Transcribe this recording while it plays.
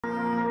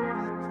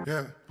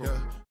Yeah, yeah.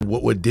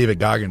 What would David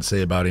Goggins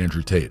say about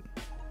Andrew Tate?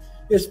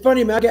 It's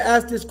funny, man. I get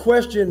asked this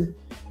question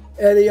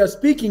at a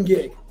speaking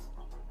gig.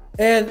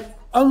 And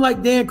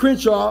unlike Dan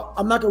Crenshaw,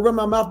 I'm not going to run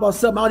my mouth about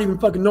something I don't even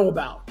fucking know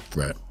about.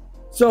 Right.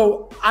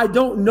 So I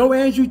don't know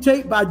Andrew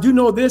Tate, but I do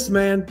know this,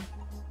 man.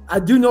 I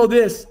do know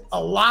this.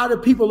 A lot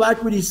of people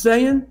like what he's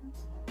saying,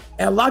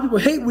 and a lot of people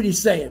hate what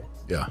he's saying.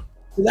 Yeah.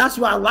 And that's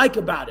what I like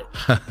about it.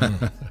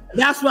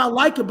 That's what I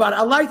like about it.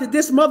 I like that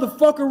this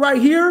motherfucker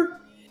right here,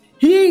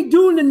 he ain't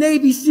doing the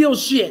Navy SEAL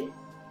shit.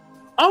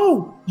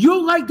 Oh, you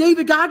don't like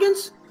David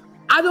Goggins?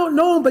 I don't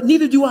know him, but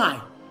neither do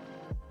I.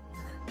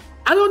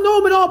 I don't know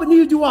him at all, but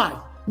neither do I.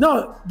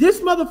 No, this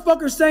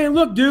motherfucker saying,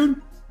 look,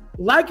 dude,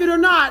 like it or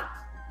not,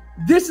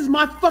 this is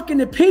my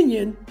fucking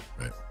opinion,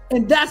 right.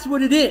 And that's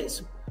what it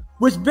is.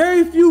 Which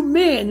very few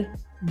men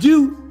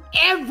do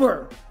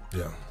ever,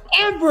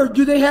 ever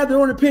do they have their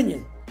own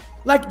opinion.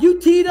 Like you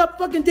teed up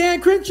fucking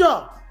Dan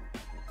Crenshaw.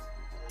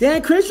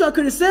 Dan Crenshaw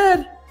could have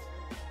said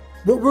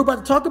what we're about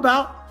to talk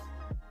about.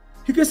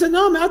 He could have said,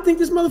 no, man, I think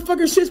this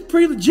motherfucker shit's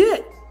pretty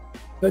legit.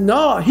 But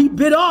no, he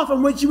bit off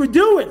on what you were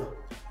doing.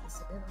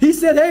 He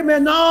said, hey,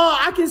 man, no,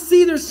 I can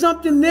see there's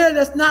something there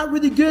that's not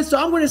really good, so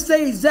I'm going to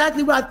say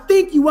exactly what I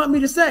think you want me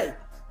to say.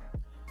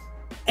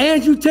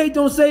 Andrew Tate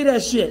don't say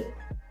that shit.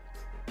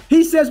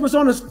 He says what's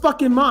on his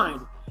fucking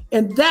mind.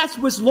 And that's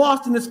what's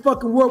lost in this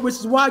fucking world, which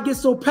is why I get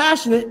so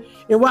passionate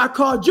and why I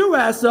called your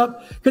ass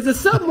up. Because if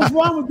something was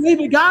wrong with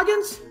David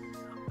Goggins,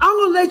 I'm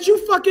going to let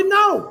you fucking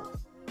know.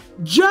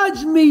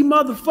 Judge me,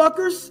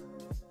 motherfuckers.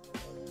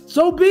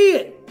 So be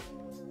it.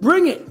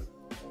 Bring it.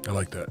 I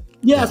like that.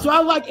 Yeah, so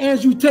I like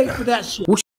Andrew Tate for that shit.